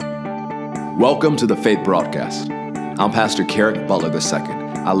Welcome to the Faith Broadcast. I'm Pastor Kerrick Butler II.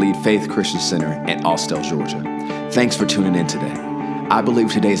 I lead Faith Christian Center in Austell, Georgia. Thanks for tuning in today. I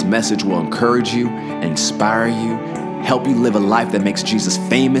believe today's message will encourage you, inspire you, help you live a life that makes Jesus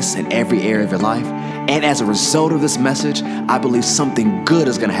famous in every area of your life. And as a result of this message, I believe something good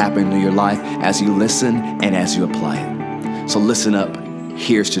is going to happen in your life as you listen and as you apply it. So listen up.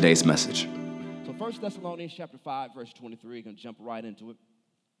 Here's today's message. So 1 Thessalonians chapter 5, verse 23, you're going to jump right into it.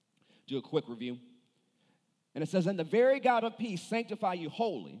 Do a quick review. And it says, "And the very God of peace sanctify you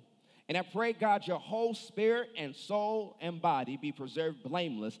wholly, and I pray, God, your whole spirit and soul and body be preserved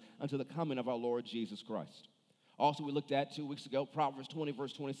blameless unto the coming of our Lord Jesus Christ." Also, we looked at 2 weeks ago, Proverbs 20,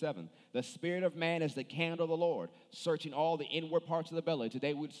 verse 27. "The spirit of man is the candle of the Lord, searching all the inward parts of the belly."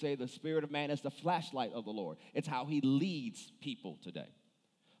 Today, we'd say the spirit of man is the flashlight of the Lord. It's how he leads people today.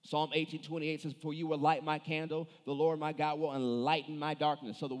 Psalm 18:28 says, "For you will light my candle, the Lord my God will enlighten my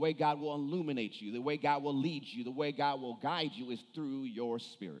darkness." So the way God will illuminate you, the way God will lead you, the way God will guide you is through your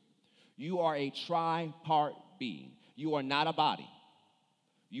spirit. You are a tri-part being. You are not a body.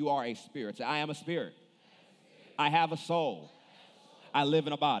 You are a spirit. Say, I am a spirit. I have a soul. I live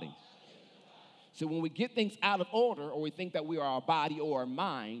in a body. So when we get things out of order, or we think that we are our body or our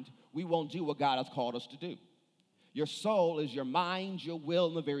mind, we won't do what God has called us to do. Your soul is your mind, your will,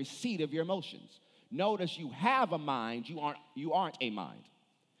 and the very seat of your emotions. Notice you have a mind, you aren't a mind.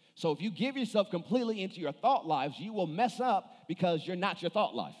 So if you give yourself completely into your thought lives, you will mess up because you're not your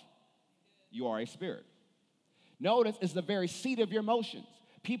thought life. You are a spirit. Notice it's the very seat of your emotions.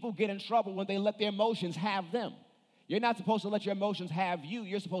 People get in trouble when they let their emotions have them. You're not supposed to let your emotions have you.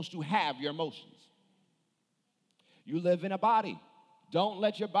 You're supposed to have your emotions. You live in a body. Don't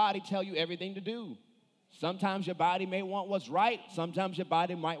let your body tell you everything to do. Sometimes your body may want what's right. Sometimes your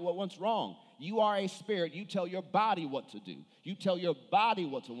body might want what's wrong. You are a spirit. You tell your body what to do. You tell your body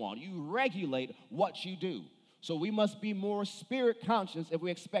what to want. You regulate what you do. So we must be more spirit conscious if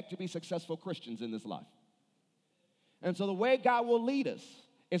we expect to be successful Christians in this life. And so the way God will lead us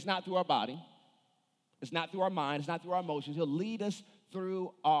is not through our body. It's not through our mind. It's not through our emotions. He'll lead us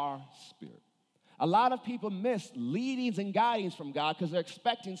through our spirit. A lot of people miss leadings and guidings from God because they're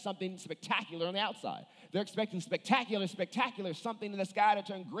expecting something spectacular on the outside. They're expecting spectacular, something in the sky to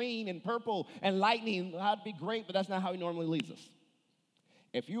turn green and purple and lightning. That'd be great, but that's not how he normally leads us.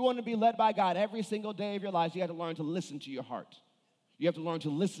 If you want to be led by God every single day of your life, you have to learn to listen to your heart. You have to learn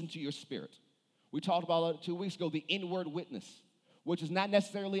to listen to your spirit. We talked about it 2 weeks ago, the inward witness, which is not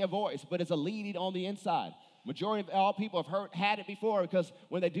necessarily a voice, but it's a leading on the inside. Majority of all people have had it before because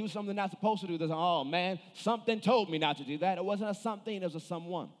when they do something they're not supposed to do, they're like, oh man, something told me not to do that. It wasn't a something, it was a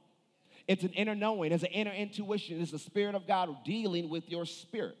someone. It's an inner knowing, it's an inner intuition. It's the Spirit of God dealing with your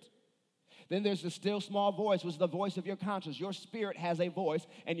spirit. Then there's the still small voice, which is the voice of your conscience. Your spirit has a voice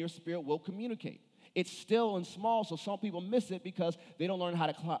and your spirit will communicate. It's still and small, so some people miss it because they don't learn how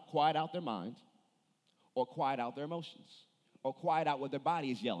to quiet out their mind or quiet out their emotions or quiet out what their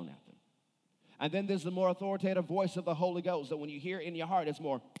body is yelling at them. And then there's the more authoritative voice of the Holy Ghost that when you hear it in your heart, it's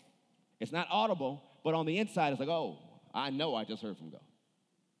not audible, but on the inside, it's like, oh, I know I just heard from God.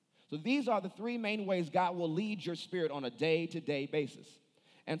 So these are the three main ways God will lead your spirit on a day-to-day basis.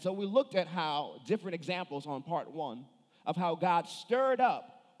 And so we looked at how different examples on part one of how God stirred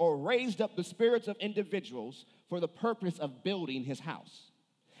up or raised up the spirits of individuals for the purpose of building his house.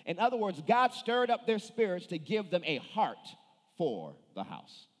 In other words, God stirred up their spirits to give them a heart for the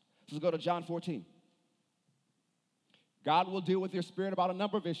house. So let's go to John 14. God will deal with your spirit about a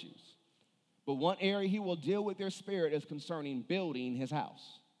number of issues. But one area he will deal with your spirit is concerning building his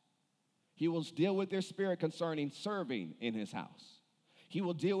house. He will deal with your spirit concerning serving in his house. He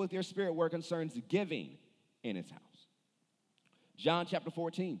will deal with your spirit where it concerns giving in his house. John chapter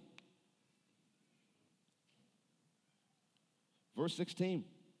 14, verse 16.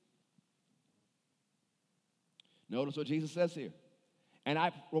 Notice what Jesus says here. "And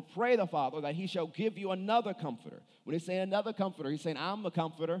I will pray the Father that he shall give you another comforter." When he's saying another comforter, he's saying, I'm a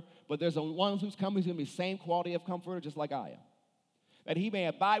comforter, but there's one who's coming who's going to be the same quality of comforter just like I am. "That he may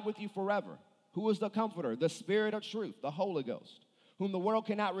abide with you forever." Who is the comforter? The Spirit of truth, the Holy Ghost, whom the world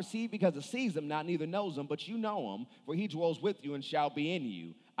cannot receive because it sees him not, neither knows him, but you know him, for he dwells with you and shall be in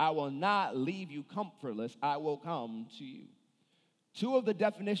you. "I will not leave you comfortless, I will come to you." Two of the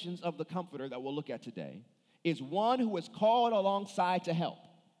definitions of the comforter that we'll look at today is one who is called alongside to help.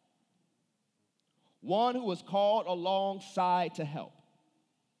 One who is called alongside to help.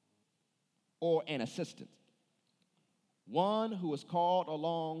 Or an assistant. One who is called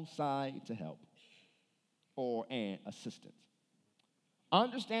alongside to help. Or an assistant.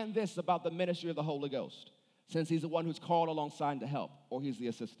 Understand this about the ministry of the Holy Ghost, since he's the one who's called alongside to help, or he's the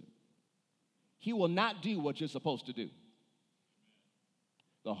assistant. he will not do what you're supposed to do.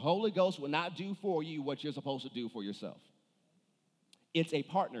 The Holy Ghost will not do for you what you're supposed to do for yourself. It's a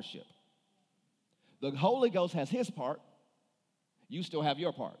partnership. The Holy Ghost has his part. You still have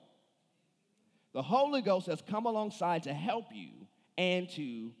your part. The Holy Ghost has come alongside to help you and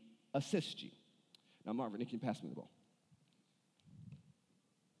to assist you. Now, Marvin, can you pass me the ball?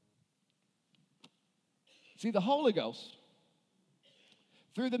 See, the Holy Ghost,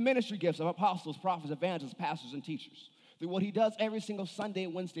 through the ministry gifts of apostles, prophets, evangelists, pastors, and teachers, through what he does every single Sunday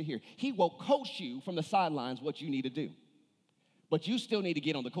and Wednesday here, he will coach you from the sidelines what you need to do. But you still need to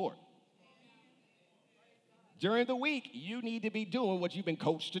get on the court. During the week, you need to be doing what you've been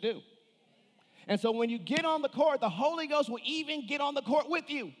coached to do. And so when you get on the court, the Holy Ghost will even get on the court with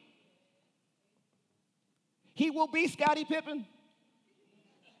you. He will be Scottie Pippen.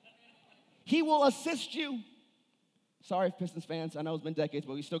 He will assist you. Sorry, Pistons fans, I know it's been decades,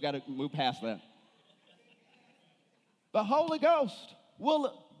 but we still got to move past that. The Holy Ghost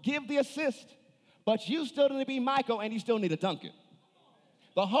will give the assist, but you still need to be Michael and you still need to dunk it.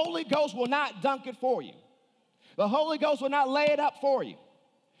 The Holy Ghost will not dunk it for you. The Holy Ghost will not lay it up for you.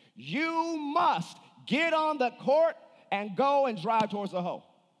 You must get on the court and go and drive towards the hole.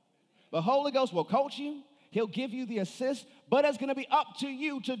 The Holy Ghost will coach you. He'll give you the assist, but it's going to be up to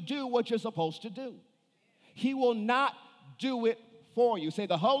you to do what you're supposed to do. He will not do it for you. Say,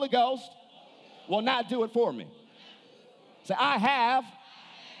 the Holy Ghost will not do it for me. Say, I have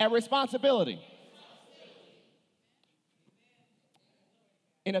a responsibility.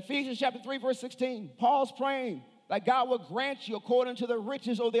 In Ephesians chapter 3, verse 16, Paul's praying that God will grant you, according to the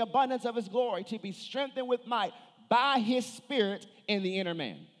riches or the abundance of his glory, to be strengthened with might by his Spirit in the inner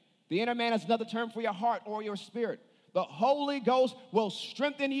man. The inner man is another term for your heart or your spirit. The Holy Ghost will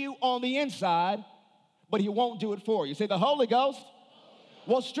strengthen you on the inside, but he won't do it for you. Say, the Holy Ghost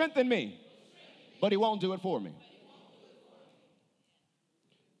will strengthen me, but he won't do it for me.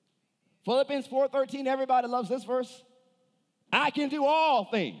 Philippians 4:13, everybody loves this verse. I can do all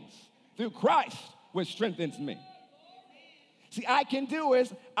things through Christ, which strengthens me. See, I can do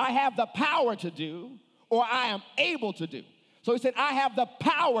is I have the power to do, or I am able to do. So he said, I have the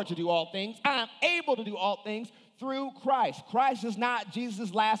power to do all things. I am able to do all things through Christ. Christ is not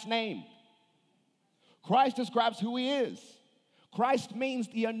Jesus' last name. Christ describes who he is. Christ means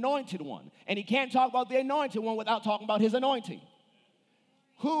the anointed one. And he can't talk about the anointed one without talking about his anointing.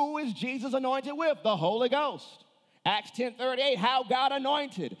 Who is Jesus anointed with? The Holy Ghost. Acts 10:38, how God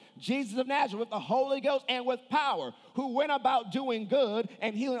anointed Jesus of Nazareth with the Holy Ghost and with power, who went about doing good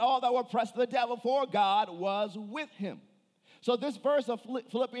and healing all that were oppressed of the devil, for God was with him. So this verse of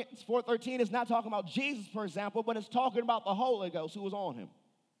Philippians 4:13 is not talking about Jesus, for example, but it's talking about the Holy Ghost who was on him.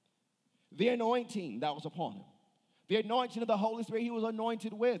 The anointing that was upon him. The anointing of the Holy Spirit he was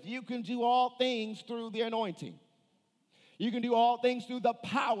anointed with. You can do all things through the anointing. You can do all things through the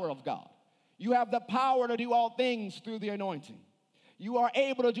power of God. You have the power to do all things through the anointing. You are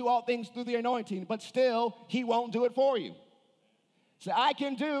able to do all things through the anointing, but still, he won't do it for you. So I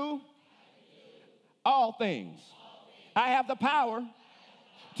can do all things. I have the power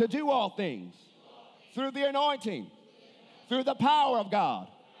to do all things through the anointing, through the power of God.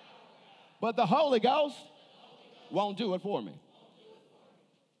 But the Holy Ghost won't do it for me.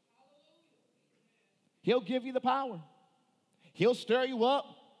 He'll give you the power. He'll stir you up.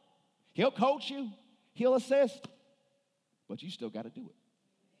 He'll coach you. He'll assist. But you still got to do it.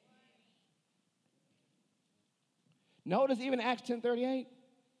 Notice even Acts 10:38,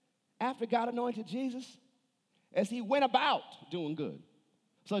 after God anointed Jesus, as he went about doing good.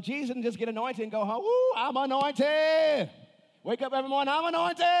 So Jesus didn't just get anointed and go home, woo, I'm anointed. Wake up every morning, I'm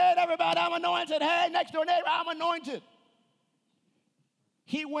anointed. Everybody, I'm anointed. Hey, next door neighbor, I'm anointed.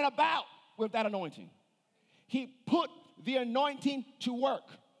 He went about with that anointing. He put the anointing to work.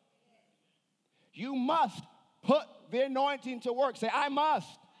 You must put the anointing to work. Say, I must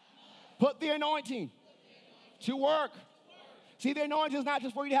put the anointing to work. See, the anointing is not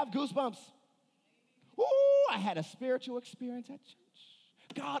just for you to have goosebumps. Ooh, I had a spiritual experience at church.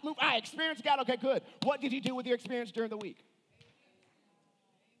 God moved. I experienced God. Okay, good. What did you do with your experience during the week?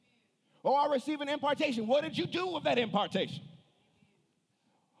 Oh, I received an impartation. What did you do with that impartation?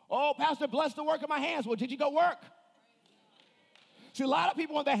 Oh, Pastor, bless the work of my hands. Well, did you go work? See, a lot of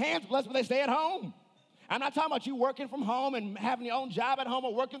people want their hands blessed when they stay at home. I'm not talking about you working from home and having your own job at home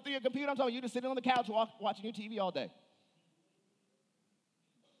or working through your computer. I'm talking about you just sitting on the couch watching your TV all day.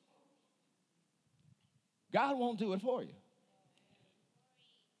 God won't do it for you.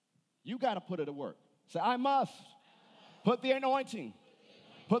 You got to put it to work. Say, I must put the anointing,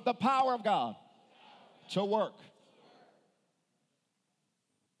 put the power of God to work.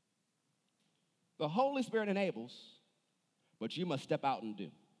 The Holy Spirit enables, but you must step out and do.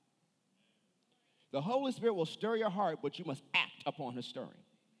 The Holy Spirit will stir your heart, but you must act upon his stirring.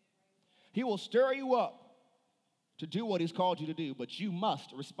 He will stir you up to do what he's called you to do, but you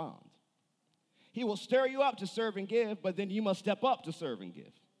must respond. He will stir you up to serve and give, but then you must step up to serve and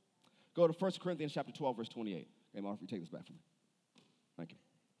give. Go to 1 Corinthians chapter 12, verse 28. Okay, Mark, you take this back from me. Thank you.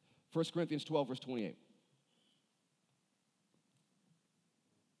 1 Corinthians 12, verse 28.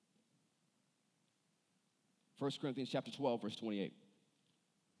 First Corinthians chapter 12, verse 28.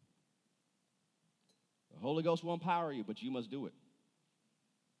 The Holy Ghost will empower you, but you must do it.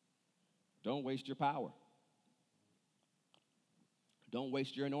 Don't waste your power. Don't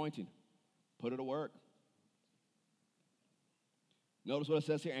waste your anointing. Put it to work. Notice what it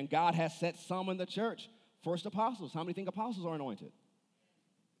says here. And God has set some in the church. First, apostles. How many think apostles are anointed?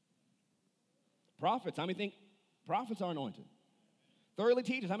 Prophets. How many think prophets are anointed? Thirdly,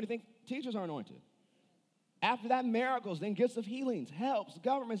 teachers. How many think teachers are anointed? After that, miracles, then gifts of healings, helps,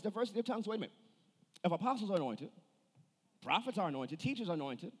 governments, diversity of tongues. Wait a minute. If apostles are anointed, prophets are anointed, teachers are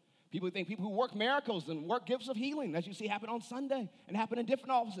anointed, people who work miracles and work gifts of healing, as you see happen on Sunday and happen in different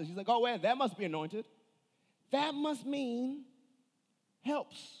offices. He's like, oh, wait, that must be anointed. That must mean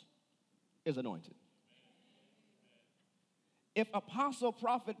helps is anointed. If apostle,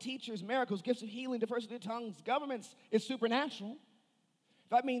 prophet, teachers, miracles, gifts of healing, diversity of tongues, governments is supernatural,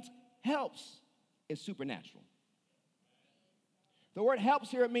 that means helps is supernatural. The word helps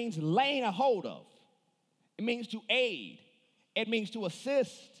here, it means laying a hold of. It means to aid. It means to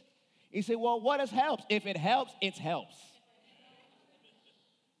assist. You say, well, what is helps? If it helps, it's helps.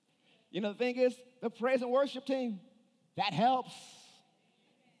 You know, the thing is, the praise and worship team, that helps.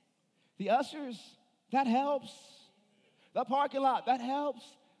 The ushers, that helps. The parking lot, that helps.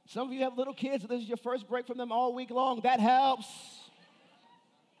 Some of you have little kids, so this is your first break from them all week long. That helps.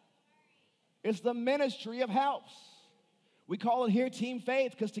 It's the ministry of helps. We call it here Team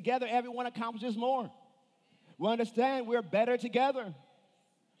Faith because together everyone accomplishes more. We understand we're better together,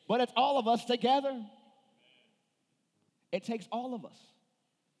 but it's all of us together. It takes all of us,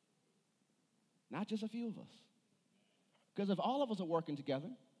 not just a few of us. Because if all of us are working together,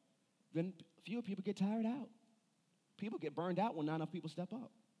 then fewer people get tired out. People get burned out when not enough people step up.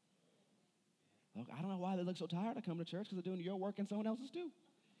 Look, I don't know why they look so tired to come to church because they're doing your work and someone else's too.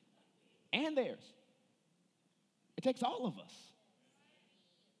 And theirs. It takes all of us.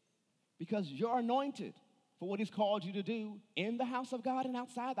 Because you're anointed for what he's called you to do in the house of God and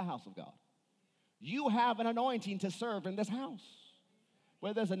outside the house of God. You have an anointing to serve in this house.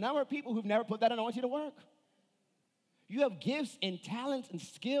 Where there's a number of people who've never put that anointing to work. You have gifts and talents and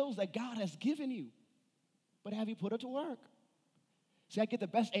skills that God has given you. But have you put it to work? See, I get the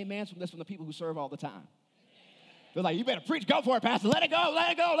best amens from the people who serve all the time. They're like, you better preach, go for it, Pastor. Let it go,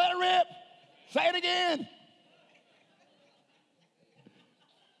 let it rip. Say it again.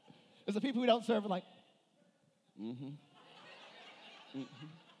 There's the people who don't serve are like,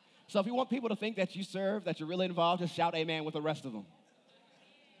 So if you want people to think that you serve, that you're really involved, just shout amen with the rest of them.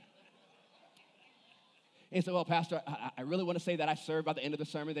 And so, well, Pastor, I really want to say that I serve by the end of the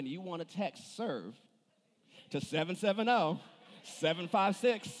sermon. Then you want to text serve to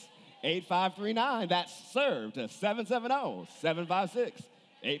 770-756-8539. That's serve to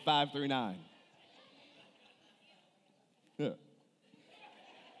 770-756-8539. Yeah.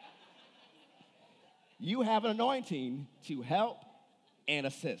 You have an anointing to help and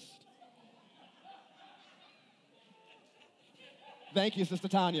assist. Thank you, Sister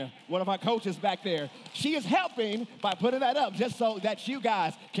Tanya, one of our coaches back there. She is helping by putting that up just so that you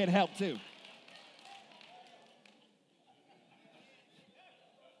guys can help too.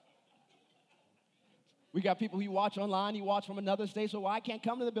 We got people who you watch online, you watch from another state, so I can't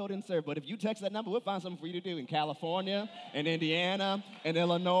come to the building and serve. But if you text that number, we'll find something for you to do in California, in Indiana, in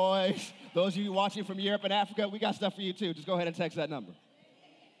Illinois. Those of you watching from Europe and Africa, we got stuff for you too. Just go ahead and text that number.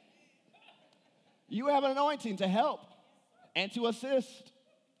 You have an anointing to help and to assist.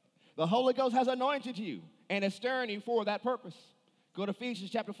 The Holy Ghost has anointed you and is stirring you for that purpose. Go to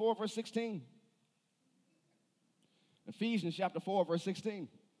Ephesians chapter 4, verse 16. Ephesians chapter 4, verse 16.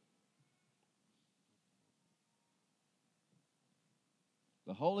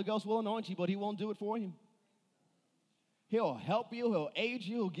 The Holy Ghost will anoint you, but he won't do it for you. He'll help you, he'll aid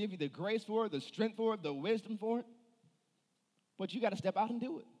you, he'll give you the grace for it, the strength for it, the wisdom for it. But you got to step out and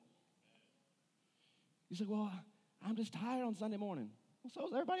do it. You say, well, I'm just tired on Sunday morning. Well, so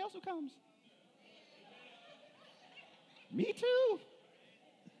is everybody else who comes. Me too.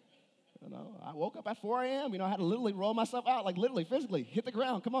 You know, I woke up at 4 a.m. I had to literally roll myself out, like literally, physically, hit the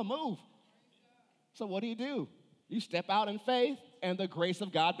ground. Come on, move. So what do? You step out in faith, and the grace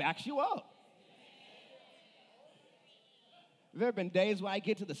of God backs you up. There have been days when I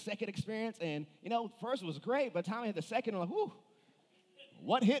get to the second experience and, first was great, but by the time I hit the second, I'm like, whew,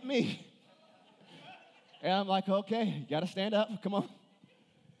 what hit me? And I'm like, okay, you got to stand up, come on.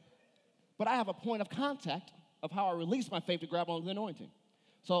 But I have a point of contact of how I release my faith to grab onto the anointing.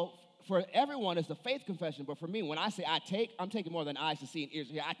 So for everyone, it's the faith confession, but for me, when I say I'm taking more than eyes to see and ears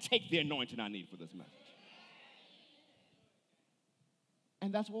to hear. I take the anointing I need for this message.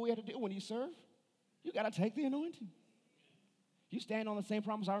 And that's what we have to do when you serve. You got to take the anointing. You stand on the same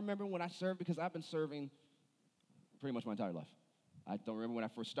promise. I remember when I served, because I've been serving pretty much my entire life. I don't remember when I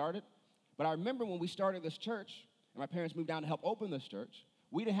first started, but I remember when we started this church, and my parents moved down to help open this church,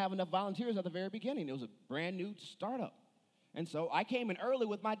 we didn't have enough volunteers at the very beginning. It was a brand new startup. And so I came in early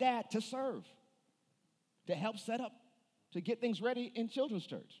with my dad to serve, to help set up, to get things ready in children's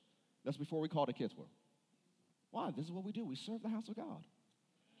church. That's before we called it Kids World. Why? This is what we do. We serve the house of God.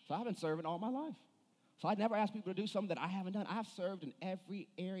 So I've been serving all my life. So I never ask people to do something that I haven't done. I've served in every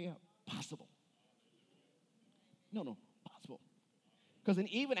area possible. No, possible. Because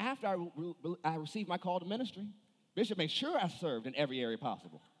even after I received my call to ministry, Bishop made sure I served in every area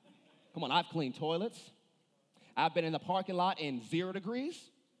possible. Come on, I've cleaned toilets. I've been in the parking lot in 0 degrees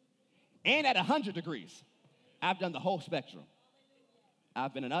and at 100 degrees. I've done the whole spectrum.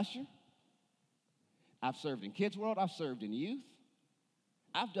 I've been an usher. I've served in Kids World. I've served in youth.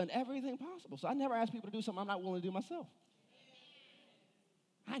 I've done everything possible. So I never ask people to do something I'm not willing to do myself.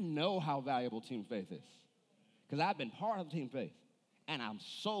 I know how valuable Team Faith is because I've been part of Team Faith. And I'm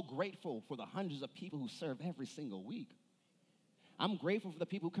so grateful for the hundreds of people who serve every single week. I'm grateful for the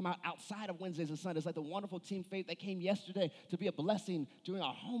people who come out outside of Wednesdays and Sundays, like the wonderful Team Faith that came yesterday to be a blessing during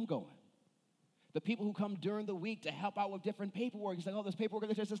our homegoing. The people who come during the week to help out with different paperwork. It's like, oh, there's paperwork in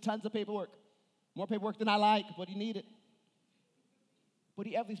the church. There's tons of paperwork. More paperwork than I like, but you need it. But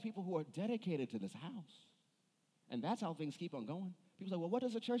you have these people who are dedicated to this house. And that's how things keep on going. People say, well, what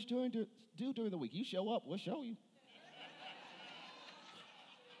does the church do during the week? You show up, we'll show you.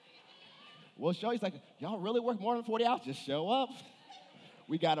 We'll show you. It's like, y'all really work more than 40 hours? Just show up.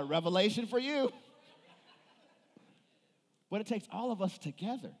 We got a revelation for you. But it takes all of us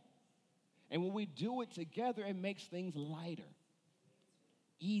together. And when we do it together, it makes things lighter,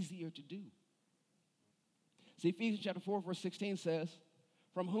 easier to do. See, Ephesians chapter 4, verse 16 says,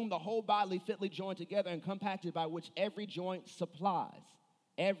 from whom the whole body fitly joined together and compacted by which every joint supplies.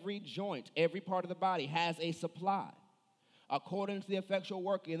 Every joint, every part of the body has a supply. According to the effectual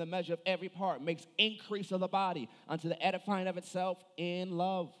working in the measure of every part, makes increase of the body unto the edifying of itself in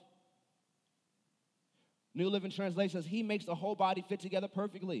love. New Living Translation says, he makes the whole body fit together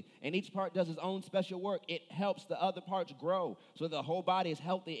perfectly, and each part does its own special work. It helps the other parts grow, so that the whole body is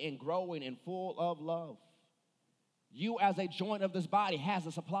healthy and growing and full of love. You as a joint of this body has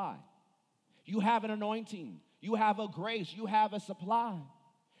a supply. You have an anointing. You have a grace. You have a supply.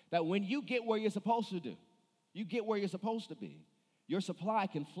 That when you get where you're supposed to do, you get where you're supposed to be, your supply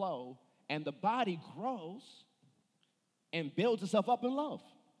can flow, and the body grows and builds itself up in love.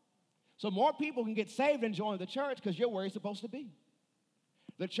 So more people can get saved and join the church because you're where you're supposed to be.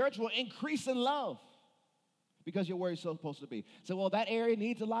 The church will increase in love because you're where you're supposed to be. So, well, that area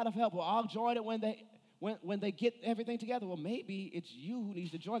needs a lot of help. Well, I'll join it when they get everything together. Well, maybe it's you who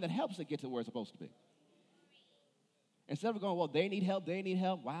needs to join that helps it get to where it's supposed to be. Instead of going, well, they need help.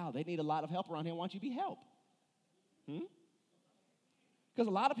 Wow, they need a lot of help around here. Why don't you be help? Because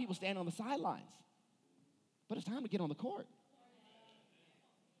a lot of people stand on the sidelines. But it's time to get on the court.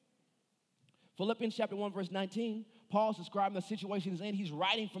 Philippians chapter 1, verse 19, Paul's describing the situation he's in. He's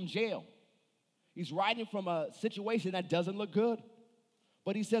writing from jail. He's writing from a situation that doesn't look good.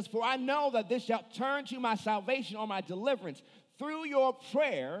 But he says, for I know that this shall turn to my salvation or my deliverance through your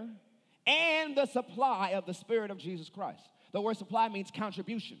prayer and the supply of the Spirit of Jesus Christ. The word supply means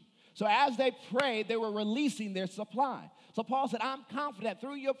contribution. So as they prayed, they were releasing their supply. So Paul said, I'm confident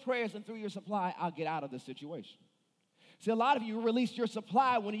through your prayers and through your supply, I'll get out of this situation. See, a lot of you released your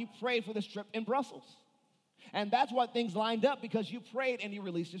supply when you prayed for this trip in Brussels. And that's why things lined up, because you prayed and you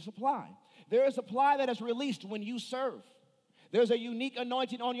released your supply. There is supply that is released when you serve. There's a unique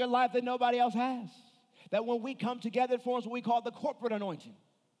anointing on your life that nobody else has. That when we come together, it forms what we call the corporate anointing.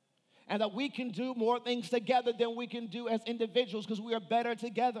 And that we can do more things together than we can do as individuals because we are better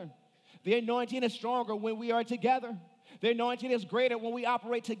together. The anointing is stronger when we are together. The anointing is greater when we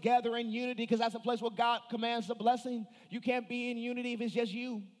operate together in unity because that's a place where God commands the blessing. You can't be in unity if it's just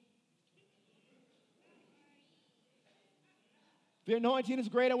you. The anointing is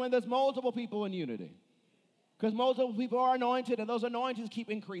greater when there's multiple people in unity because multiple people are anointed and those anointings keep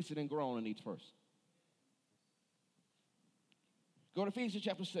increasing and growing in each person. Go to Ephesians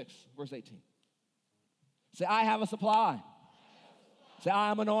chapter 6, verse 18. Say, I have a supply. Say,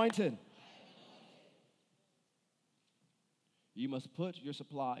 I am anointed. You must put your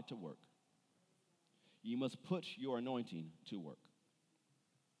supply to work. You must put your anointing to work.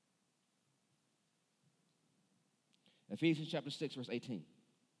 Ephesians chapter 6, verse 18.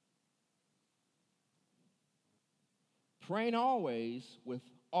 Praying always with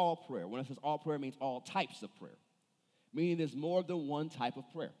all prayer. When it says all prayer, it means all types of prayer. Meaning there's more than one type of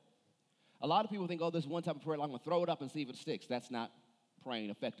prayer. A lot of people think, oh, there's one type of prayer, I'm going to throw it up and see if it sticks. That's not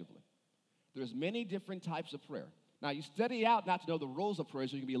praying effectively. There's many different types of prayer. Now, you study out not to know the rules of prayer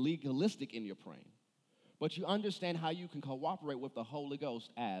so you can be legalistic in your praying. But you understand how you can cooperate with the Holy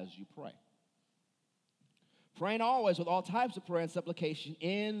Ghost as you pray. Praying always with all types of prayer and supplication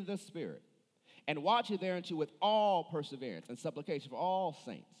in the Spirit. And watch it thereunto with all perseverance and supplication for all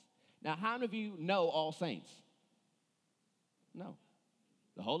saints. Now, how many of you know all saints? No.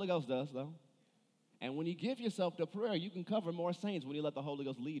 The Holy Ghost does, though. And when you give yourself to prayer, you can cover more saints when you let the Holy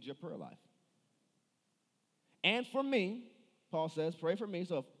Ghost lead your prayer life. And for me, Paul says, pray for me.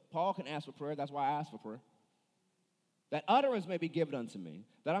 So if Paul can ask for prayer, that's why I ask for prayer. That utterance may be given unto me,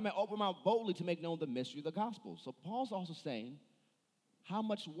 that I may open my mouth boldly to make known the mystery of the gospel. So Paul's also saying how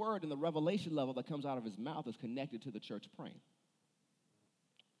much word in the revelation level that comes out of his mouth is connected to the church praying.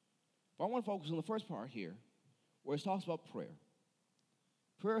 But I want to focus on the first part here, where it talks about prayer.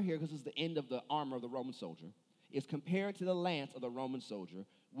 Prayer here, because it's the end of the armor of the Roman soldier, is compared to the lance of the Roman soldier,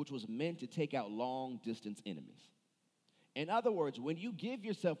 which was meant to take out long-distance enemies. In other words, when you give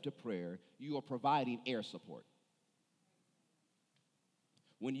yourself to prayer, you are providing air support.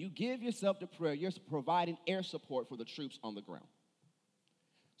 When you give yourself to prayer, you're providing air support for the troops on the ground.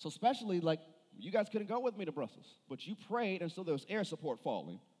 So especially, like, you guys couldn't go with me to Brussels, but you prayed, and so there was air support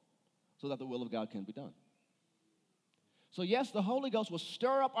falling so that the will of God can be done. So yes, the Holy Ghost will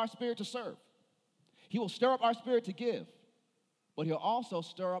stir up our spirit to serve. He will stir up our spirit to give, but he'll also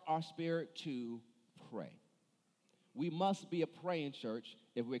stir up our spirit to pray. We must be a praying church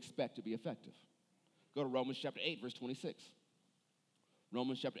if we expect to be effective. Go to Romans chapter 8, verse 26.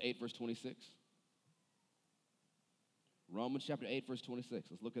 Romans chapter 8, verse 26. Romans chapter 8, verse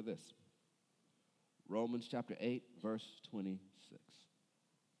 26. Let's look at this. Romans chapter 8, verse 26.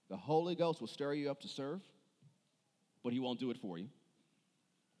 The Holy Ghost will stir you up to serve, but he won't do it for you.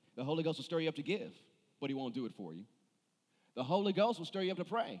 The Holy Ghost will stir you up to give, but he won't do it for you. The Holy Ghost will stir you up to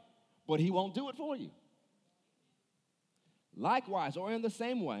pray, but he won't do it for you. Likewise, or in the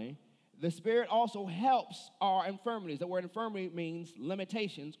same way, the Spirit also helps our infirmities. The word infirmity means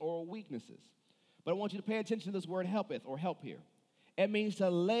limitations or weaknesses. But I want you to pay attention to this word helpeth or help here. It means to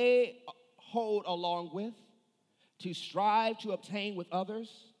lay hold along with, to strive to obtain with others,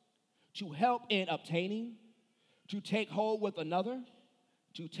 to help in obtaining, to take hold with another,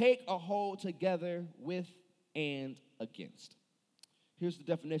 to take a hold together with and against. Here's the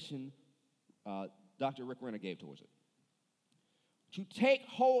definition Dr. Rick Renner gave towards it. To take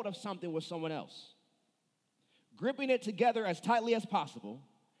hold of something with someone else, gripping it together as tightly as possible,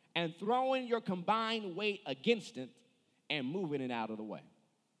 and throwing your combined weight against it and moving it out of the way.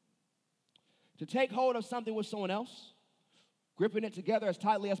 To take hold of something with someone else, gripping it together as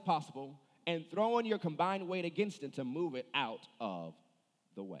tightly as possible, and throwing your combined weight against it to move it out of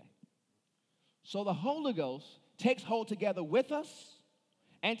the way. So the Holy Ghost takes hold together with us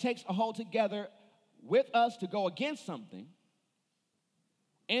and takes a hold together with us to go against something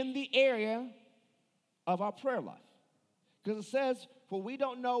in the area of our prayer life. Because it says, for we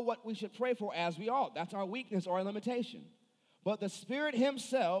don't know what we should pray for as we ought. That's our weakness or our limitation. But the Spirit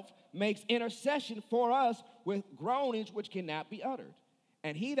himself makes intercession for us with groanings which cannot be uttered.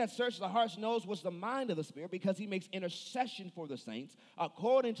 And he that searches the hearts knows what's the mind of the Spirit, because he makes intercession for the saints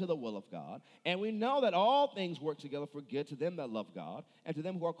according to the will of God. And we know that all things work together for good to them that love God and to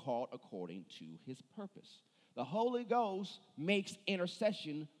them who are called according to his purpose. The Holy Ghost makes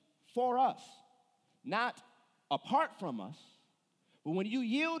intercession for us, not apart from us. But when you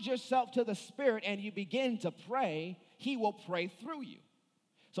yield yourself to the Spirit and you begin to pray, he will pray through you.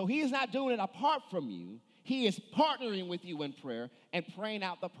 So he is not doing it apart from you. He is partnering with you in prayer and praying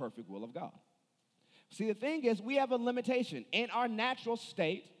out the perfect will of God. See, the thing is, we have a limitation. In our natural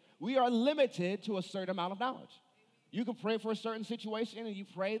state, we are limited to a certain amount of knowledge. You can pray for a certain situation, and you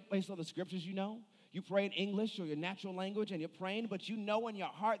pray based on the scriptures you know. You pray in English or your natural language, and you're praying, but you know in your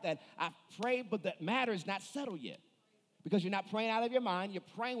heart that I've prayed, but that matter is not settled yet. Because you're not praying out of your mind, you're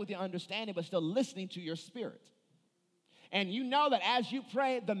praying with your understanding, but still listening to your spirit. And you know that as you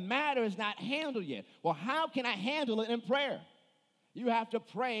pray, the matter is not handled yet. Well, how can I handle it in prayer? You have to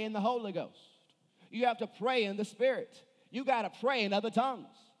pray in the Holy Ghost. You have to pray in the Spirit. You got to pray in other tongues.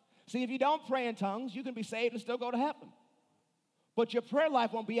 See, if you don't pray in tongues, you can be saved and still go to heaven. but your prayer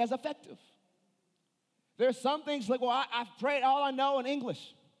life won't be as effective. There's some things like, well, I've prayed all I know in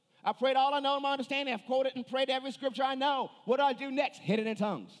English. I prayed all I know in my understanding. I've quoted and prayed every scripture I know. What do I do next? Hit it in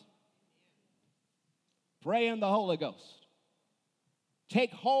tongues. Pray in the Holy Ghost.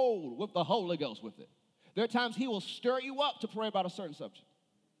 Take hold with the Holy Ghost with it. There are times he will stir you up to pray about a certain subject.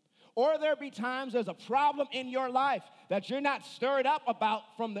 Or there'll be times there's a problem in your life that you're not stirred up about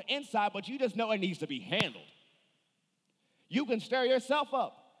from the inside, but you just know it needs to be handled. You can stir yourself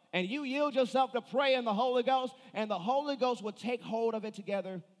up, and you yield yourself to pray in the Holy Ghost, and the Holy Ghost will take hold of it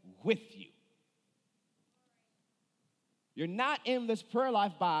together with you. You're not in this prayer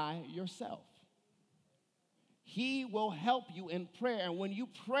life by yourself. He will help you in prayer. And when you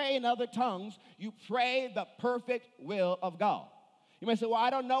pray in other tongues, you pray the perfect will of God. You may say, well, I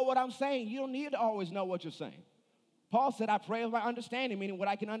don't know what I'm saying. You don't need to always know what you're saying. Paul said, I pray with my understanding, meaning what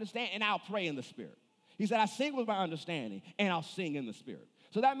I can understand, and I'll pray in the Spirit. He said, I sing with my understanding, and I'll sing in the Spirit.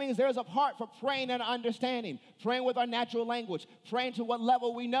 So that means there's a part for praying and understanding, praying with our natural language, praying to what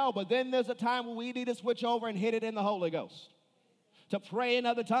level we know. But then there's a time when we need to switch over and hit it in the Holy Ghost, to pray in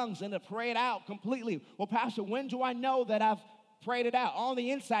other tongues and to pray it out completely. Well, Pastor, when do I know that I've prayed it out? On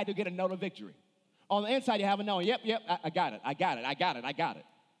the inside, you get a note of victory. On the inside, you have a knowing. Yep, I got it.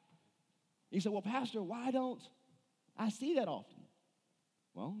 You say, well, Pastor, why don't I see that often?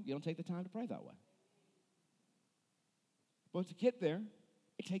 Well, you don't take the time to pray that way. But to get there,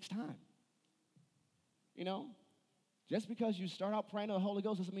 it takes time. You know, just because you start out praying to the Holy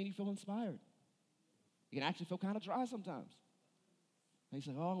Ghost doesn't mean you feel inspired. You can actually feel kind of dry sometimes. And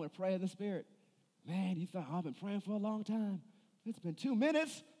you say, oh, I'm going to pray in the Spirit. Man, you thought, I've been praying for a long time. It's been 2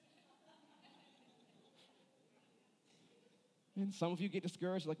 minutes. And some of you get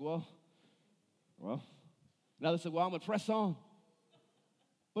discouraged, like, well. And others say, well, I'm going to press on.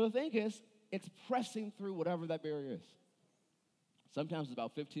 But the thing is, it's pressing through whatever that barrier is. Sometimes it's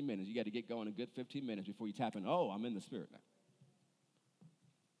about 15 minutes. You got to get going a good 15 minutes before you tap in, oh, I'm in the Spirit now.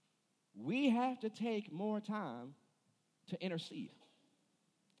 We have to take more time to intercede,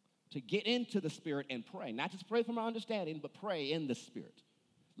 to get into the Spirit and pray. Not just pray from our understanding, but pray in the Spirit.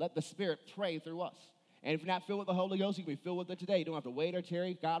 Let the Spirit pray through us. And if you're not filled with the Holy Ghost, you can be filled with it today. You don't have to wait or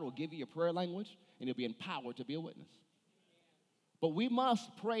tarry. God will give you your prayer language, and you'll be empowered to be a witness. But we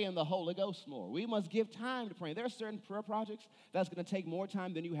must pray in the Holy Ghost more. We must give time to pray. There are certain prayer projects that's going to take more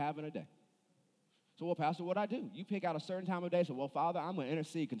time than you have in a day. So, well, Pastor, what do I do? You pick out a certain time of day. So, well, Father, I'm going to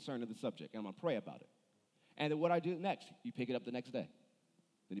intercede concerning the subject, and I'm going to pray about it. And then what do I do next? You pick it up the next day.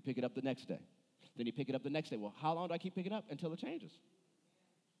 Then you pick it up the next day. Then you pick it up the next day. Well, how long do I keep picking it up? Until it changes.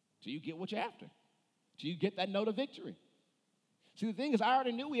 Till you get what you're after. Till you get that note of victory. See, the thing is, I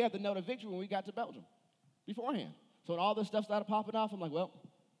already knew we had the note of victory when we got to Belgium beforehand. So when all this stuff started popping off, I'm like, well,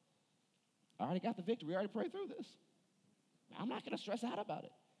 I already got the victory. We already prayed through this. I'm not going to stress out about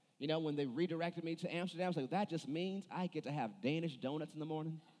it. You know, when they redirected me to Amsterdam, I was like, that just means I get to have Danish donuts in the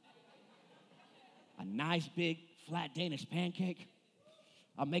morning. A nice, big, flat Danish pancake.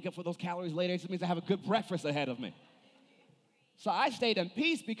 I'll make up for those calories later. It just means I have a good breakfast ahead of me. So I stayed in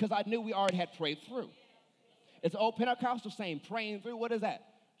peace because I knew we already had prayed through. It's an old Pentecostal saying, praying through. What is that?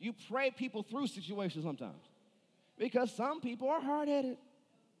 You pray people through situations sometimes. Because some people are hard-headed.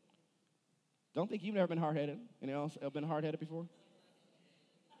 Don't think you've never been hard-headed. Anyone else ever been hard-headed before?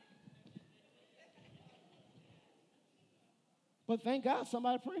 But thank God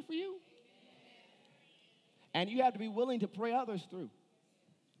somebody prayed for you. And you have to be willing to pray others through.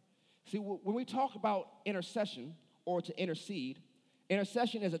 See, when we talk about intercession or to intercede,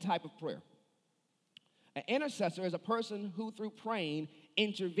 intercession is a type of prayer. An intercessor is a person who, through praying,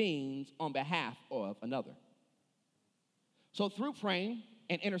 intervenes on behalf of another. So through praying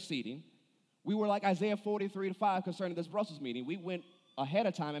and interceding, we were like Isaiah 43:5 concerning this Brussels meeting. We went ahead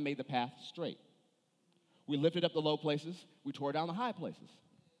of time and made the path straight. We lifted up the low places. We tore down the high places.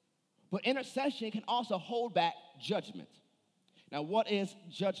 But intercession can also hold back judgment. Now, what is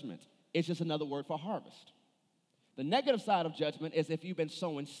judgment? It's just another word for harvest. The negative side of judgment is if you've been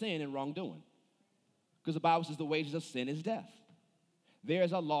sowing sin and wrongdoing. Because the Bible says the wages of sin is death.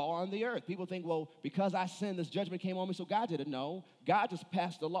 There's a law on the earth. People think, well, because I sinned, this judgment came on me, so God didn't know. God just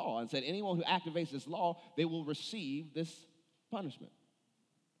passed a law and said anyone who activates this law, they will receive this punishment.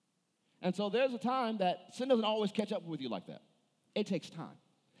 And so there's a time that sin doesn't always catch up with you like that. It takes time.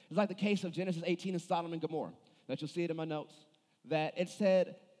 It's like the case of Genesis 18 and Sodom and Gomorrah. That you'll see it in my notes. That it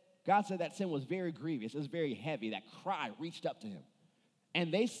said, God said that sin was very grievous. It was very heavy. That cry reached up to him.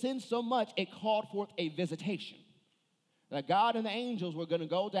 And they sinned so much, it called forth a visitation. That God and the angels were going to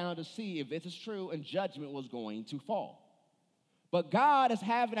go down to see if this is true, and judgment was going to fall. But God is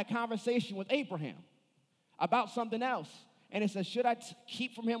having a conversation with Abraham about something else. And he says, should I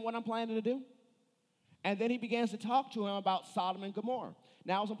keep from him what I'm planning to do? And then he begins to talk to him about Sodom and Gomorrah.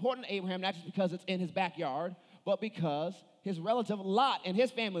 Now, it's important to Abraham, not just because it's in his backyard, but because his relative Lot and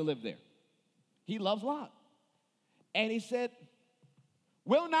his family lived there. He loves Lot. And he said,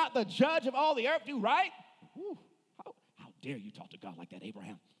 will not the judge of all the earth do right? Whew, how dare you talk to God like that,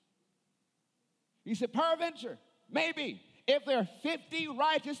 Abraham? He said, peradventure, maybe, if there are 50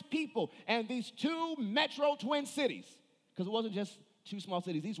 righteous people and these 2 metro twin cities, because it wasn't just 2 small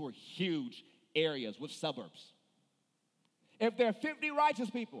cities, these were huge areas with suburbs. If there are 50 righteous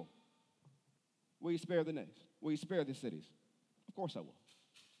people, will you spare the names? Will you spare the cities? Of course I will.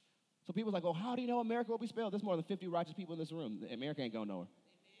 So people's like, oh, how do you know America will be spared? There's more than 50 righteous people in this room. America ain't going nowhere.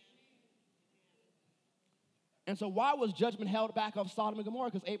 And so why was judgment held back of Sodom and Gomorrah?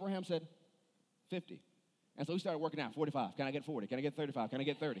 Because Abraham said 50. And so he started working out, 45. Can I get 40? Can I get 35? Can I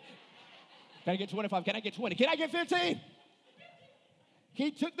get 30? Can I get 25? Can I get 20? Can I get 15?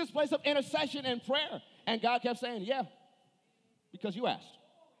 He took this place of intercession and prayer. And God kept saying, yeah, because you asked.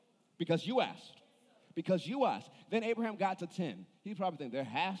 Because you asked. Because you asked. Then Abraham got to 10. He probably think there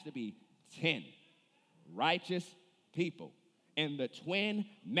has to be 10 righteous people in the twin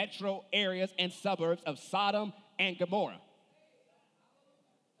metro areas and suburbs of Sodom and Gomorrah.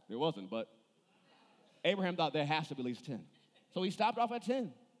 There wasn't, but Abraham thought there has to be at least 10. So he stopped off at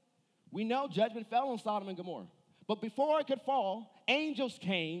 10. We know judgment fell on Sodom and Gomorrah. But before it could fall, angels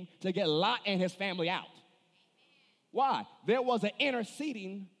came to get Lot and his family out. Why? There was an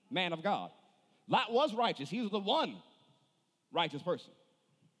interceding man of God. Lot was righteous. He was the one righteous person.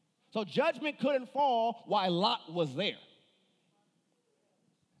 So judgment couldn't fall while Lot was there.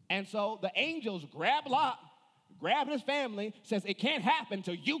 And so the angels grabbed Lot, grabbed his family, says it can't happen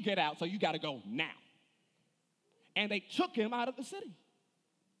till you get out, so you got to go now. And they took him out of the city.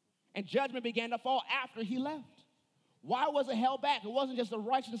 And judgment began to fall after he left. Why was it held back? It wasn't just the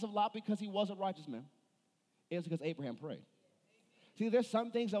righteousness of Lot because he was a righteous man. It was because Abraham prayed. See, there's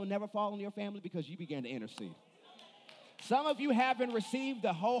some things that will never fall on your family because you began to intercede. Some of you haven't received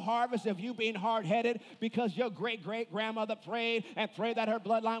the whole harvest of you being hard-headed because your great-great-grandmother prayed and prayed that her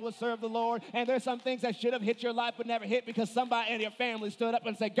bloodline would serve the Lord. And there's some things that should have hit your life but never hit because somebody in your family stood up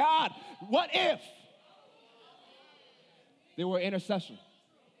and said, God, what if? They were intercession.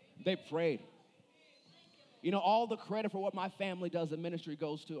 They prayed. You know, all the credit for what my family does in ministry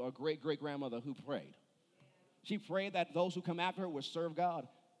goes to our great-great-grandmother who prayed. She prayed that those who come after her would serve God.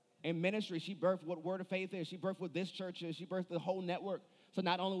 In ministry, she birthed what Word of Faith is. She birthed what this church is. She birthed the whole network. So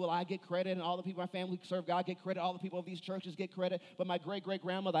not only will I get credit and all the people in my family serve God get credit, all the people of these churches get credit, but my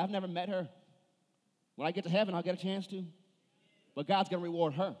great-great-grandmother, I've never met her. When I get to heaven, I'll get a chance to. But God's going to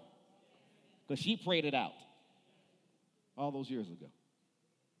reward her because she prayed it out all those years ago.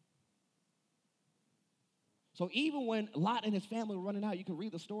 So even when Lot and his family were running out, you can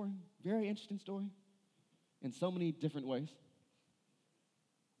read the story. Very interesting story in so many different ways.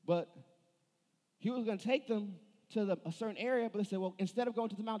 But he was going to take them to a certain area, but they said, well, instead of going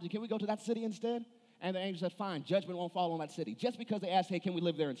to the mountain, can we go to that city instead? And the angel said, fine, judgment won't fall on that city. Just because they asked, hey, can we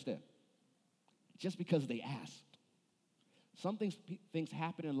live there instead? Just because they asked. Some things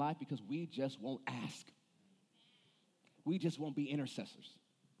happen in life because we just won't ask. We just won't be intercessors.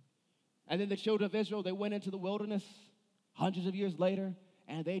 And then the children of Israel, they went into the wilderness hundreds of years later,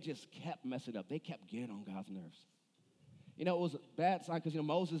 and they just kept messing up. They kept getting on God's nerves. You know, it was a bad sign because,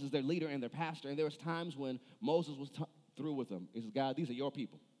 Moses is their leader and their pastor, and there was times when Moses was through with them. He says, God, these are your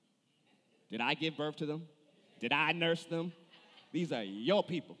people. Did I give birth to them? Did I nurse them? These are your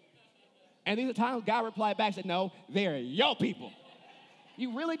people. And these are times God replied back and said, no, they're your people.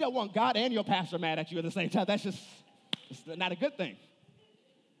 You really don't want God and your pastor mad at you at the same time. It's not a good thing.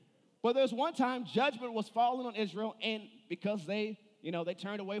 But there was one time judgment was falling on Israel, and because they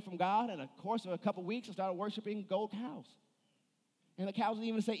turned away from God, and of course, in a couple weeks, they started worshiping gold cows. And the cows didn't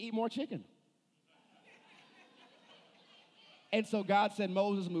even say, eat more chicken. And so God said,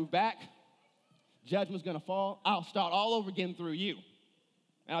 Moses, move back. Judgment's going to fall. I'll start all over again through you.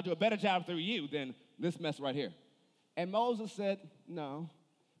 And I'll do a better job through you than this mess right here. And Moses said, no,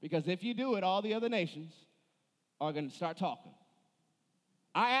 because if you do it, all the other nations are going to start talking.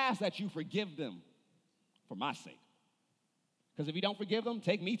 I ask that you forgive them for my sake. Because if you don't forgive them,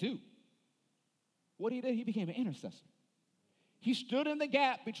 take me too. What he did, he became an intercessor. He stood in the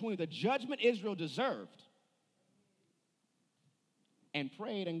gap between the judgment Israel deserved and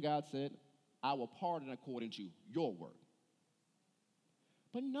prayed, and God said, I will pardon according to your word.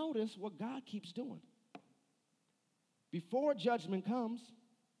 But notice what God keeps doing. Before judgment comes,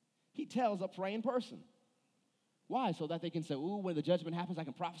 he tells a praying person. Why? So that they can say, ooh, when the judgment happens, I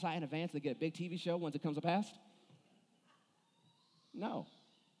can prophesy in advance and get a big TV show once it comes to pass? No,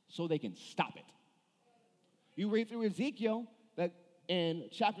 so they can stop it. You read through Ezekiel that in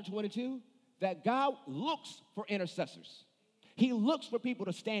chapter 22 that God looks for intercessors. He looks for people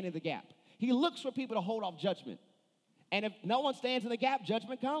to stand in the gap. He looks for people to hold off judgment. And if no one stands in the gap,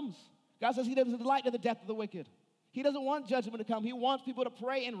 judgment comes. God says he doesn't delight in the death of the wicked. He doesn't want judgment to come. He wants people to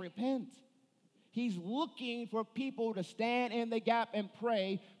pray and repent. He's looking for people to stand in the gap and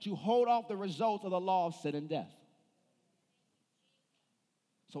pray to hold off the results of the law of sin and death.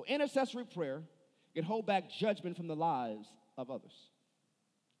 So intercessory prayer can hold back judgment from the lives of others.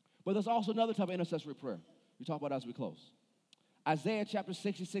 But there's also another type of intercessory prayer we talk about as we close. Isaiah chapter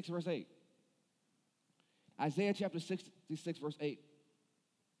 66, verse 8. Isaiah chapter 66, verse 8.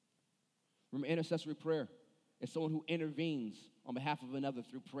 Remember, intercessory prayer is someone who intervenes on behalf of another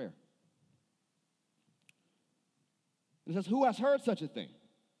through prayer. It says, who has heard such a thing?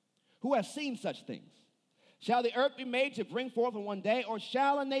 Who has seen such things? Shall the earth be made to bring forth in one day, or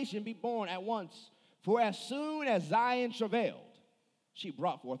shall a nation be born at once? For as soon as Zion travailed, she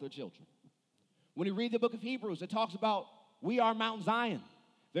brought forth her children. When you read the book of Hebrews, it talks about we are Mount Zion.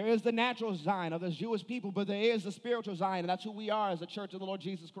 There is the natural Zion of the Jewish people, but there is the spiritual Zion, and that's who we are as the church of the Lord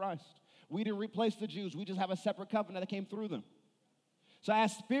Jesus Christ. We didn't replace the Jews. We just have a separate covenant that came through them. So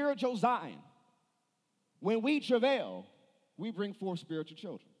as spiritual Zion, when we travail, we bring forth spiritual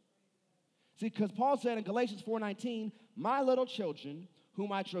children. See, because Paul said in Galatians 4:19, my little children,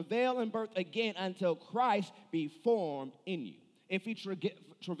 whom I travail in birth again until Christ be formed in you. If he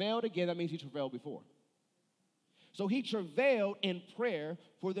travailed again, that means he travailed before. So he travailed in prayer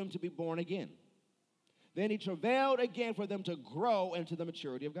for them to be born again. Then he travailed again for them to grow into the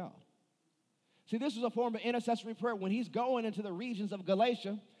maturity of God. See, this is a form of intercessory prayer. When he's going into the regions of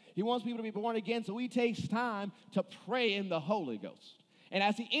Galatia, he wants people to be born again, so he takes time to pray in the Holy Ghost. And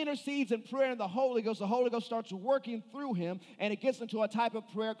as he intercedes in prayer in the Holy Ghost starts working through him, and it gets into a type of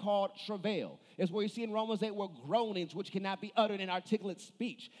prayer called travail. It's where you see in Romans 8 where groanings, which cannot be uttered in articulate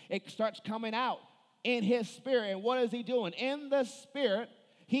speech. It starts coming out in his spirit. And what is he doing? In the spirit,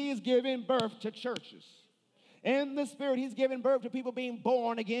 he's giving birth to churches. In the spirit, he's giving birth to people being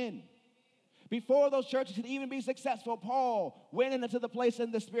born again. Before those churches could even be successful, Paul went into the place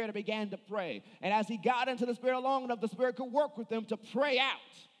in the Spirit and began to pray. And as he got into the Spirit long enough, the Spirit could work with them to pray out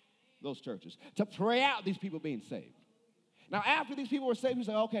those churches, to pray out these people being saved. Now, after these people were saved, he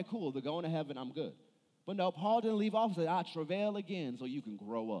said, okay, cool, they're going to heaven, I'm good. But no, Paul didn't leave off and say, I travail again so you can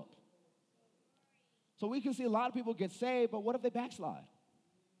grow up. So we can see a lot of people get saved, but what if they backslide?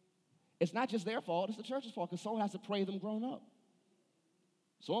 It's not just their fault, it's the church's fault, because someone has to pray them grown up.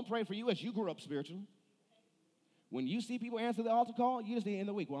 So I'm praying for you as you grew up spiritually. When you see people answer the altar call, you just need in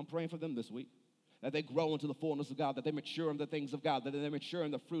the week. Well, I'm praying for them this week. That they grow into the fullness of God, that they mature in the things of God, that they mature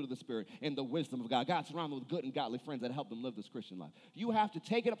in the fruit of the Spirit, in the wisdom of God. God surround them with good and godly friends that help them live this Christian life. You have to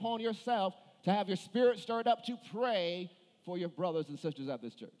take it upon yourself to have your spirit stirred up to pray for your brothers and sisters at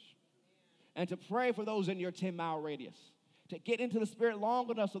this church. And to pray for those in your 10-mile radius. To get into the Spirit long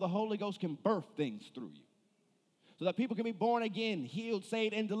enough so the Holy Ghost can birth things through you. So that people can be born again, healed,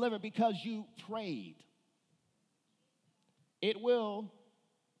 saved, and delivered because you prayed. It will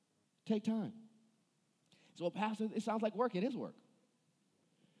take time. So, well, Pastor, it sounds like work. It is work.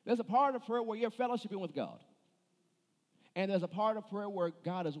 There's a part of prayer where you're fellowshipping with God. And there's a part of prayer where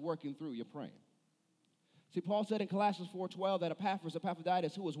God is working through you praying. See, Paul said in Colossians 4:12 that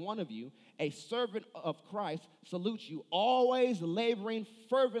Epaphroditus, who is one of you, a servant of Christ, salutes you, always laboring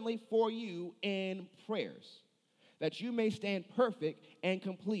fervently for you in prayers, that you may stand perfect and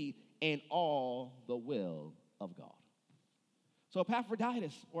complete in all the will of God. So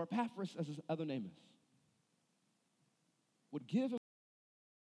Epaphroditus, or Epaphras as his other name is, would give him.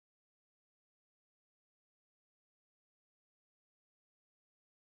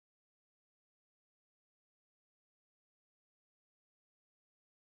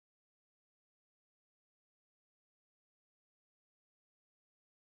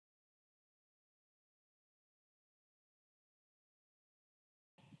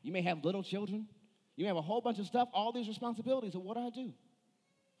 You may have little children. You may have a whole bunch of stuff, all these responsibilities. So what do?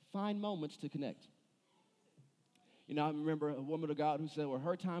 Find moments to connect. You know, I remember a woman of God who said, well,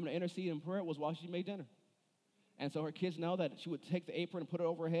 her time to intercede in prayer was while she made dinner. And so her kids know that she would take the apron and put it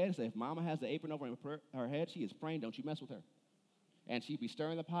over her head and say, if mama has the apron over her head, she is praying, don't you mess with her. And she'd be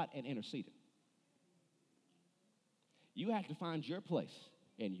stirring the pot and interceding. You have to find your place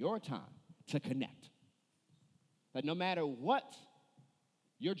in your time to connect. That no matter what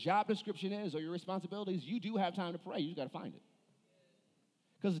your job description is or your responsibilities, you do have time to pray. You just got to find it.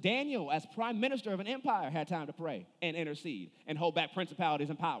 Because Daniel, as prime minister of an empire, had time to pray and intercede and hold back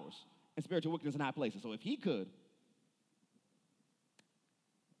principalities and powers and spiritual wickedness in high places. So if he could,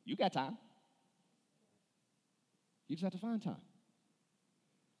 You got time. You just have to find time.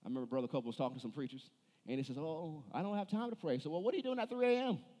 I remember Brother Copeland was talking to some preachers, and he says, oh, I don't have time to pray. So, well, what are you doing at 3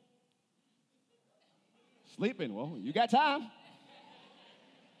 a.m.? Sleeping. Well, you got time.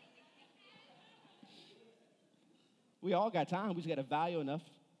 We all got time. We just got to value enough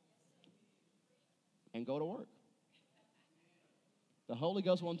and go to work. The Holy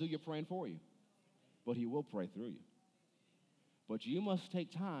Ghost won't do your praying for you, but he will pray through you. But you must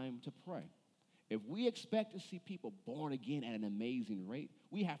take time to pray. If we expect to see people born again at an amazing rate,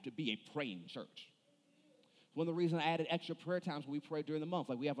 we have to be a praying church. One of the reasons I added extra prayer times when we pray during the month.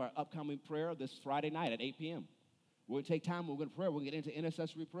 Like we have our upcoming prayer this Friday night at 8 p.m. We're going to take time, we're going to pray, we're going to get into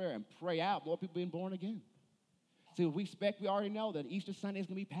intercessory prayer and pray out more people being born again. See, we already know that Easter Sunday is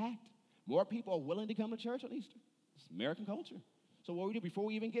going to be packed. More people are willing to come to church on Easter. It's American culture. So what we do before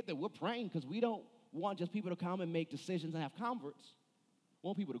we even get there, we're praying because we don't want just people to come and make decisions and have converts. We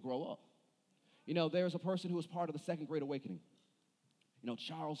want people to grow up. You know, there's a person who was part of the Second Great Awakening. You know,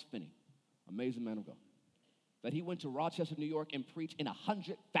 Charles Finney, amazing man of God. That he went to Rochester, New York and preached and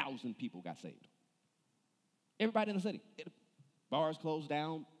 100,000 people got saved. Everybody in the city. Bars closed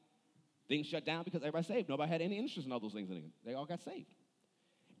down. Things shut down because everybody saved. Nobody had any interest in all those things. They all got saved.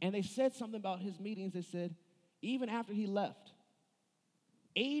 And they said something about his meetings. They said, even after he left,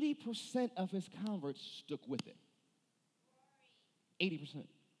 80% of his converts stuck with it. 80%.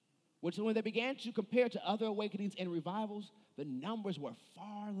 Which when they began to compare to other awakenings and revivals, the numbers were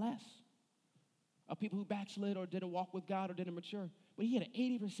far less of people who backslid or didn't walk with God or didn't mature. But he had an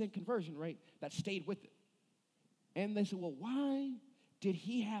 80% conversion rate that stayed with it. And they said, well, why did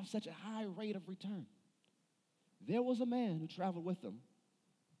he have such a high rate of return? There was a man who traveled with them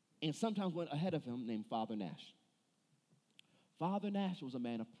and sometimes went ahead of him named Father Nash. Father Nash was a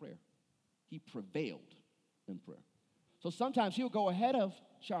man of prayer. He prevailed in prayer. So sometimes he would go ahead of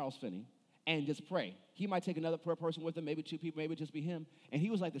Charles Finney and just pray. He might take another prayer person with him, maybe 2 people, maybe just be him. And he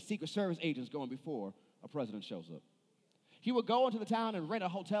was like the Secret Service agents going before a president shows up. He would go into the town and rent a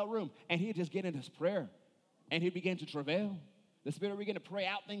hotel room, and he'd just get into his prayer. And he'd begin to travail. The Spirit would begin to pray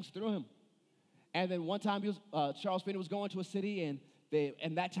out things through him. And then one time Charles Finney was going to a city, and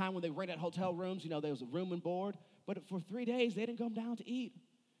that time when they rented hotel rooms, you know, there was a room and board. But for 3 days, they didn't come down to eat.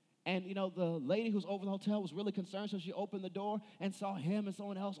 And, you know, the lady who's over the hotel was really concerned, so she opened the door and saw him and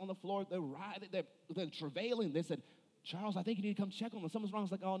someone else on the floor. They're travailing. They said, Charles, I think you need to come check on them. Something's wrong.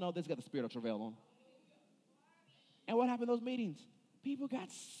 It's like, oh, no, this got the spirit of travail on. And what happened in those meetings? People got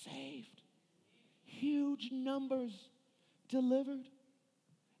saved. Huge numbers delivered.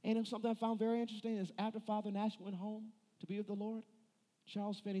 And something I found very interesting is after Father Nash went home to be with the Lord,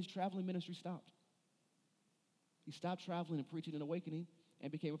 Charles Finney's traveling ministry stopped. He stopped traveling and preaching and awakening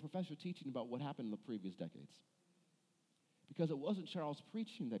and became a professor teaching about what happened in the previous decades. Because it wasn't Charles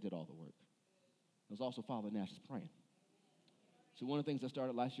preaching that did all the work. It was also Father Nash's praying. So one of the things I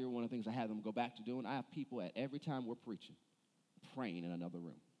started last year, one of the things I had them go back to doing, I have people at every time we're preaching, praying in another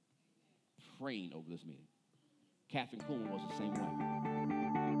room, praying over this meeting. Catherine Kuhlman was the same way.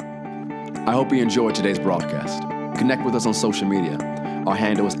 I hope you enjoyed today's broadcast. Connect with us on social media. Our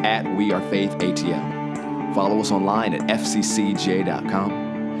handle is @WeAreFaithATL. Follow us online at fccga.com.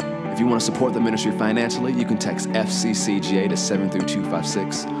 If you want to support the ministry financially, you can text FCCGA to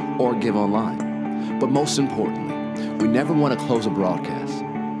 73256 or give online. But most importantly, we never want to close a broadcast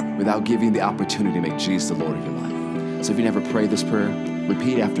without giving you the opportunity to make Jesus the Lord of your life. So if you never prayed this prayer,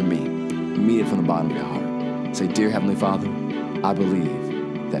 repeat after me. Mean it from the bottom of your heart. Say, Dear Heavenly Father, I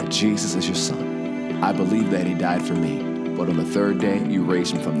believe that Jesus is your Son. I believe that he died for me, but on the third day, you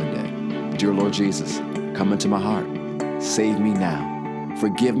raised him from the dead. Dear Lord Jesus, come into my heart. Save me now.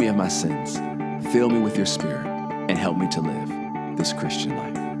 Forgive me of my sins. Fill me with your Spirit and help me to live this Christian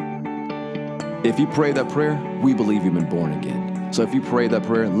life. If you pray that prayer, we believe you've been born again. So if you pray that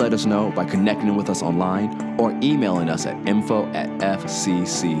prayer, let us know by connecting with us online or emailing us at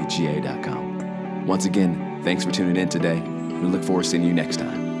info@fccga.com. Once again, thanks for tuning in today. We look forward to seeing you next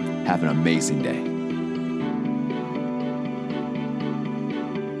time. Have an amazing day.